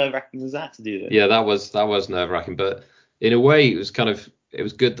 How nerve-wracking was that to do this? Yeah, that was nerve-wracking, but in a way it was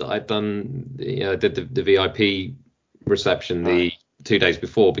good that I'd done did the VIP reception the 2 days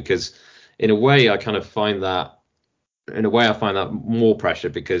before, because in a way I find that more pressure,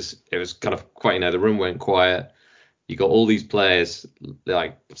 because it was kind of quite, the room went quiet. You got all these players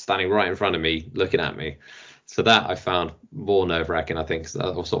like standing right in front of me looking at me. So that I found more nerve-wracking, I think,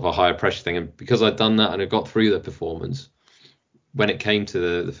 or sort of a higher pressure thing. And because I'd done that and I got through the performance, when it came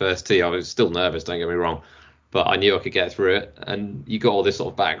to the first tee, I was still nervous, don't get me wrong, but I knew I could get through it. And you got all this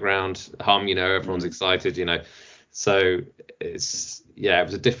sort of background hum, everyone's excited, So it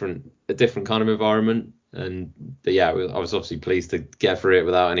was a different kind of environment. But I was obviously pleased to get through it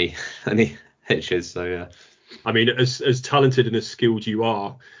without any hitches. So yeah. I mean, as talented and as skilled you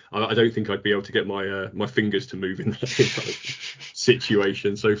are, I don't think I'd be able to get my fingers to move in that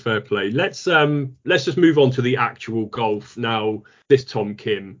situation. So fair play. Let's just move on to the actual golf now. This Tom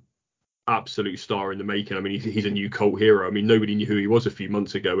Kim, absolute star in the making. I mean, he's a new cult hero. I mean, nobody knew who he was a few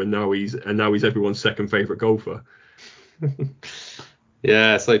months ago, and now he's everyone's second favorite golfer.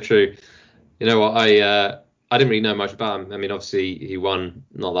 Yeah, so true. You know what? I didn't really know much about him. I mean, obviously he won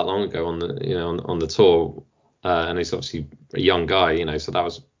not that long ago on the tour, and he's obviously a young guy. So that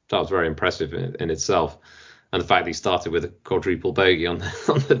was very impressive in itself, and the fact that he started with a quadruple bogey on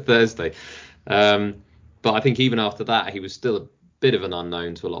the Thursday. But I think even after that, he was still a bit of an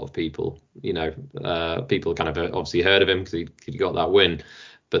unknown to a lot of people. People kind of obviously heard of him because he got that win,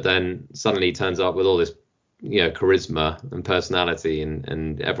 but then suddenly he turns up with all this charisma and personality,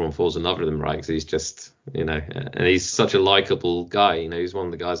 and everyone falls in love with him, right? Because he's just, and he's such a likable guy. He's one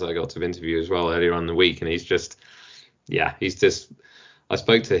of the guys that I got to interview as well earlier on in the week, and he's just. I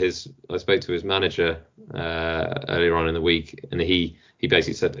spoke to his manager earlier on in the week, and he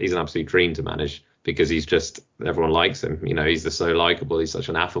basically said he's an absolute dream to manage, because he's just, everyone likes him. He's just so likable. He's such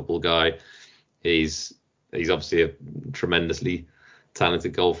an affable guy. He's obviously a tremendously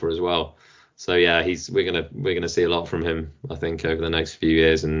talented golfer as well. So yeah, we're gonna see a lot from him, I think, over the next few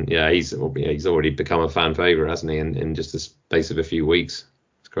years. And yeah, he's already become a fan favorite, hasn't he? In just the space of a few weeks,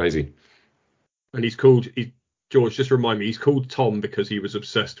 it's crazy. And George, just remind me, he's called Tom because he was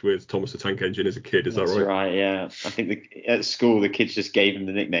obsessed with Thomas the Tank Engine as a kid. Is that right? That's right. Yeah, I think at school the kids just gave him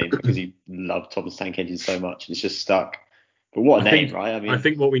the nickname because he loved Thomas the Tank Engine so much, and it's just stuck. But what a name, right? I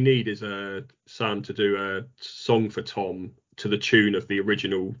think what we need is Sam to do a song for Tom to the tune of the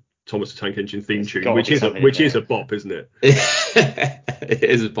original Thomas the Tank Engine theme tune, which is a bop, isn't it? It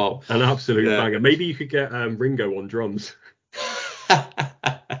is a bop. An absolute banger. Maybe you could get Ringo on drums.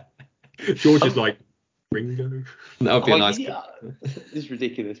 George is like, Ringo. That would be nice. It's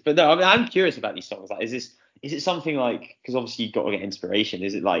ridiculous. But no, I mean, I'm curious about these songs. Like, is it something like, because obviously you've got to get inspiration.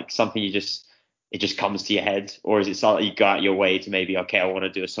 Is it like something it just comes to your head, or is it something you go out your way to maybe, okay, I want to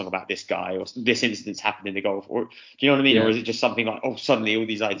do a song about this guy, or this incident's happened in the golf, or do you know what I mean? Yeah. Or is it just something like, oh, suddenly all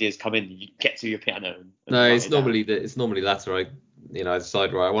these ideas come in, and you get to your piano? No, it's normally that, right? I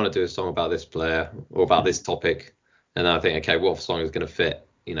decide, right, I want to do a song about this player or about this topic, and then I think, okay, what song is going to fit?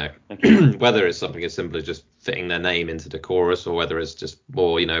 Okay. Whether it's something as simple as just fitting their name into the chorus, or whether it's just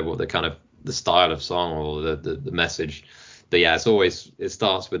more, what the kind of the style of song or the message. But yeah, it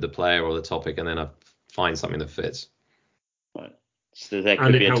starts with the player or the topic, and then I find something that fits. Right. So there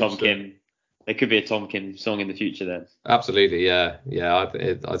could be a Tom Kim There could be a Tom Kim song in the future then. Absolutely, yeah.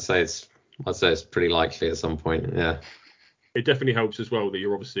 I'd say it's pretty likely at some point. Yeah. It definitely helps as well that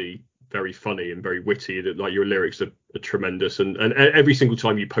you're obviously very funny and very witty, that like your lyrics are tremendous, and every single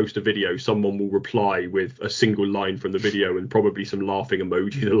time you post a video someone will reply with a single line from the video and probably some laughing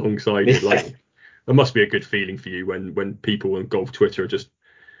emojis alongside it. Like, it must be a good feeling for you when people on golf Twitter are just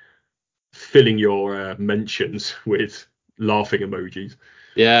filling your mentions with laughing emojis.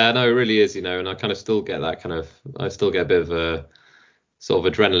 Yeah, no, it really is, and I kind of still get I still get a bit of a sort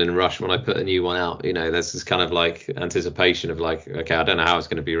of adrenaline rush when I put a new one out. There's this kind of like anticipation of like, okay, I don't know how it's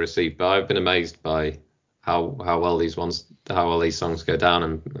going to be received, but I've been amazed by how well these songs go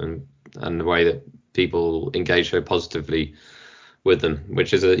down, and the way that people engage so positively with them,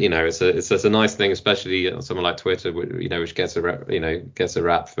 which is it's a nice thing, especially on someone like Twitter, which gets a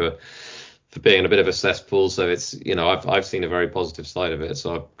rap for being a bit of a cesspool. So it's, I've seen a very positive side of it,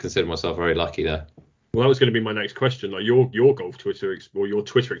 so I consider myself very lucky there. Well, that was going to be my next question. Like your golf Twitter or your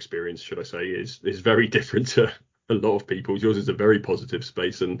Twitter experience, should I say, is very different to a lot of people's. Yours is a very positive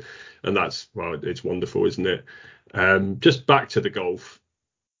space, and that's, well, it's wonderful, isn't it? Just back to the golf,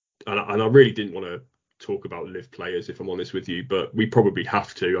 and I really didn't want to talk about live players, if I'm honest with you, but we probably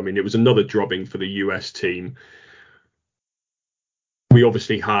have to. I mean, it was another drubbing for the US team. We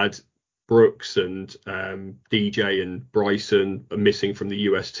obviously had Brooks and DJ and Bryson are missing from the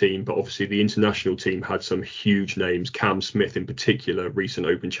US team, but obviously the international team had some huge names. Cam Smith in particular, recent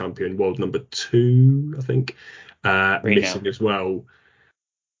Open champion, world number 2, I think, missing as well.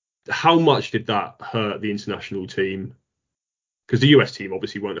 How much did that hurt the international team? Because the US team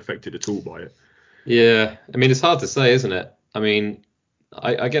obviously weren't affected at all by it. Yeah, I mean, it's hard to say, isn't it? I mean,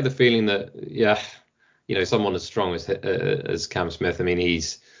 I get the feeling that, yeah, someone as strong as Cam Smith, I mean,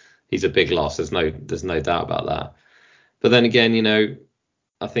 he's a big loss. There's no doubt about that. But then again,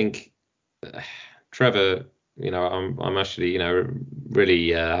 I think Trevor, I'm actually,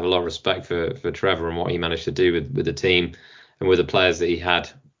 really have a lot of respect for Trevor and what he managed to do with the team and with the players that he had,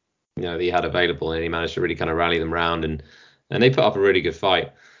 available, and he managed to really kind of rally them round, and they put up a really good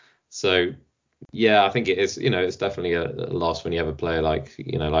fight. So yeah, I think it is, it's definitely a loss when you have a player like,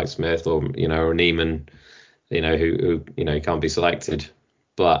 like Smith or, or Neiman, who can't be selected.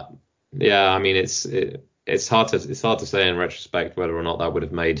 But yeah, I mean, it's hard to say in retrospect whether or not that would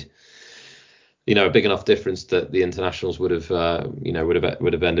have made, a big enough difference that the internationals would have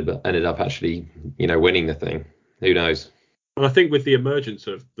ended up actually, winning the thing. Who knows? And I think with the emergence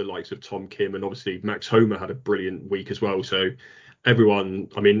of the likes of Tom Kim, and obviously Max Homa had a brilliant week as well. So everyone,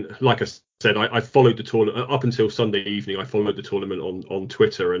 I mean, like I said, I followed the tournament up until Sunday evening. I followed the tournament on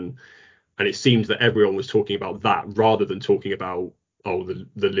Twitter, and it seemed that everyone was talking about that rather than talking about, oh,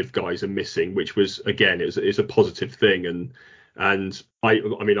 the live guys are missing, which was, again, it's a positive thing. And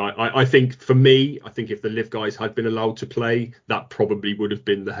I think, for me, I think if the live guys had been allowed to play, that probably would have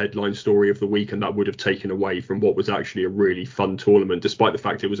been the headline story of the week, and that would have taken away from what was actually a really fun tournament. Despite the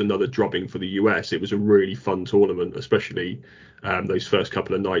fact it was another drubbing for the US, it was a really fun tournament, especially those first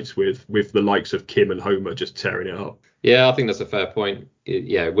couple of nights with the likes of Kim and Homer just tearing it up. Yeah, I think that's a fair point.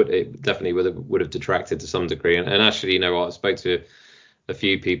 It definitely would have detracted to some degree. And actually, I spoke to a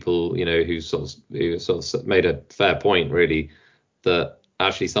few people, who sort of made a fair point, really, that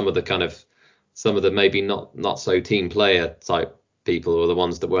actually some of the maybe not so team player type people, or the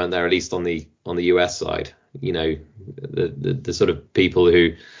ones that weren't there, at least on the US side, the sort of people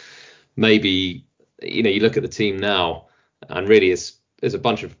who maybe, you look at the team now, and really there's a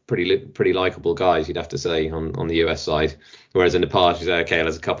bunch of pretty likable guys, you'd have to say, on the US side, whereas in the past you say, okay,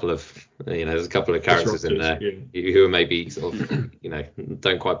 there's a couple of characters in there, yeah, who are maybe sort of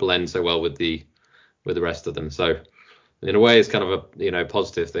don't quite blend so well with the rest of them. So in a way, it's kind of a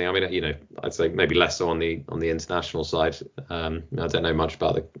positive thing. I mean, I'd say maybe less so on the international side. I don't know much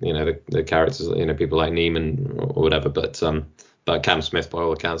about the characters, people like Neiman or whatever, but Cam Smith, by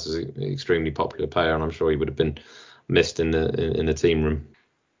all accounts, is an extremely popular player, and I'm sure he would have been missed in the team room.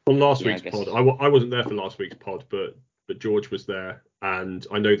 On last week's pod, I wasn't there for last week's pod, but George was there, and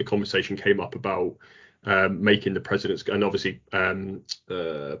I know the conversation came up about making the President's, and obviously Paul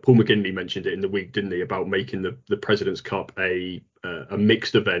McGinley mentioned it in the week, didn't he, about making the President's Cup a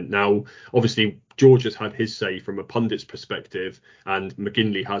mixed event. Now, obviously, George has had his say from a pundit's perspective, and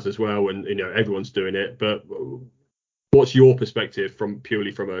McGinley has as well, and everyone's doing it. But what's your perspective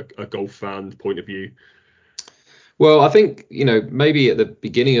purely from a golf fan point of view? Well, I think, maybe at the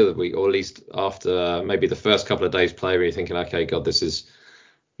beginning of the week, or at least after maybe the first couple of days play, where you're thinking, okay, God, this is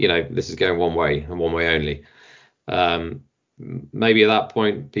going one way and one way only. Maybe at that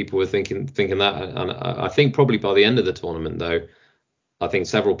point, people were thinking that. And I think probably by the end of the tournament, though, I think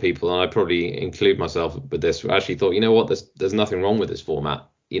several people, and I probably include myself with this, actually thought, you know what, there's nothing wrong with this format.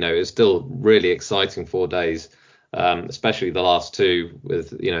 It's still really exciting 4 days, especially the last two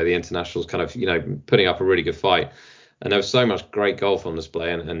with, the internationals kind of, putting up a really good fight. And there was so much great golf on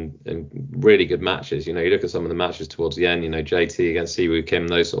display and really good matches. You look at some of the matches towards the end, JT against Siwoo Kim,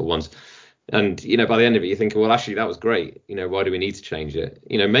 those sort of ones. And, by the end of it, you think, well, actually, that was great. Why do we need to change it?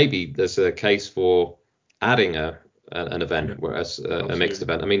 Maybe there's a case for adding an event, whereas a mixed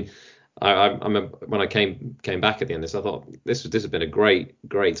event. I mean, when I came back at the end of this, I thought this has been a great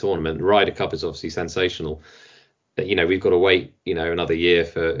tournament. Ryder Cup is obviously sensational. But, we've got to wait, another year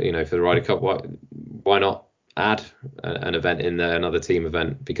for the Ryder Cup. Why not add an event in there, another team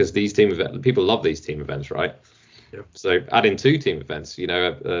event? Because these people love these team events, right? Yeah. So add in 2 team events, why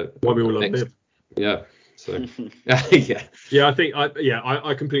we all love it. Yeah. So yeah, I think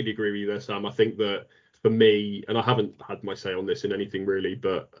I completely agree with you there, Sam. I think that for me, and I haven't had my say on this in anything really,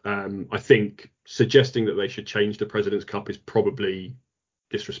 but I think suggesting that they should change the President's Cup is probably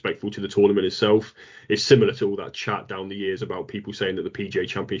disrespectful to the tournament itself. It's similar to all that chat down the years about people saying that the PGA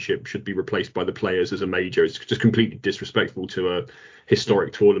Championship should be replaced by the Players as a major. It's just completely disrespectful to a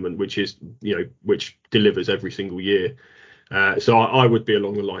historic tournament, which is, which delivers every single year. So I would be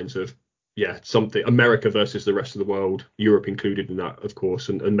along the lines of, something America versus the rest of the world, Europe included in that, of course,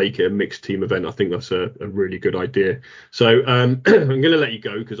 and make it a mixed team event. I think that's a really good idea. So I'm going to let you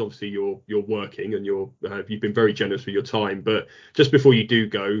go because obviously you're working and you've been very generous with your time. But just before you do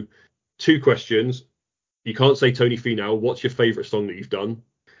go, 2 questions. You can't say Tony Finau. What's your favourite song that you've done?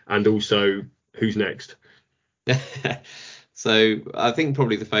 And also, who's next? So I think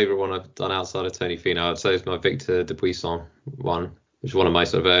probably the favourite one I've done outside of Tony Finau, I'd say, is my Victor Dubuisson one, which is one of my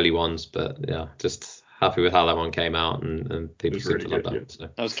sort of early ones. But yeah, just happy with how that one came out, and people seem to love that. Yeah. So.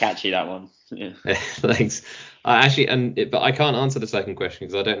 That was catchy, that one. Yeah. Thanks. But I can't answer the second question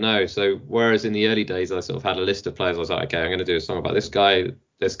because I don't know. So whereas in the early days I sort of had a list of players, I was like, okay, I'm going to do a song about this guy,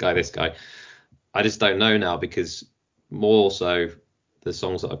 this guy, this guy. I just don't know now because more so the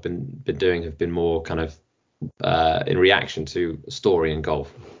songs that I've been doing have been more kind of in reaction to a story in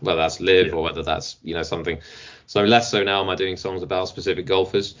golf, whether that's live or whether that's something. So less so now am I doing songs about specific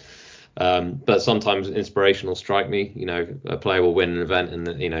golfers, but sometimes inspiration will strike me. A player will win an event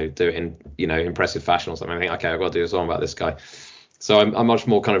and do it in impressive fashion or something. I think, okay, I've got to do a song about this guy. So I'm much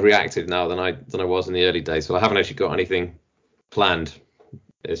more kind of reactive now than I was in the early days. So I haven't actually got anything planned.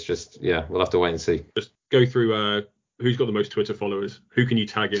 It's just we'll have to wait and see. Just go through who's got the most Twitter followers? Who can you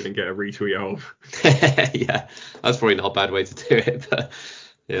tag in and get a retweet of? Yeah, that's probably not a bad way to do it, but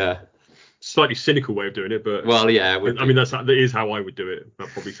yeah. Slightly cynical way of doing it, but well, yeah. I mean, that is how I would do it. That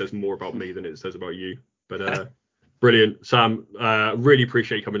probably says more about me than it says about you. But brilliant, Sam. Really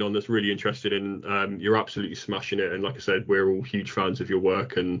appreciate you coming on. That's really interested in. You're absolutely smashing it, and like I said, we're all huge fans of your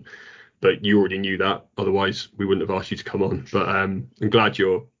work. But you already knew that. Otherwise, we wouldn't have asked you to come on. But I'm glad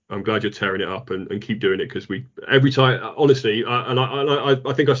you're tearing it up and keep doing it because every time, honestly,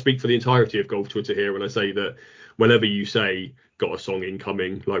 I think I speak for the entirety of Golf Twitter here when I say that whenever you say got a song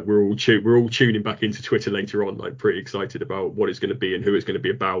incoming, like we're all tuning back into Twitter later on, like pretty excited about what it's going to be and who it's going to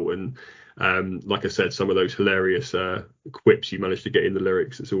be about. And like I said, some of those hilarious quips you managed to get in the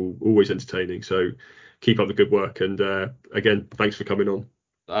lyrics, it's always entertaining. So keep up the good work. And again, thanks for coming on.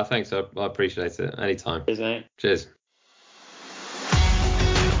 Thanks. I appreciate it. Anytime. Cheers, mate. Cheers.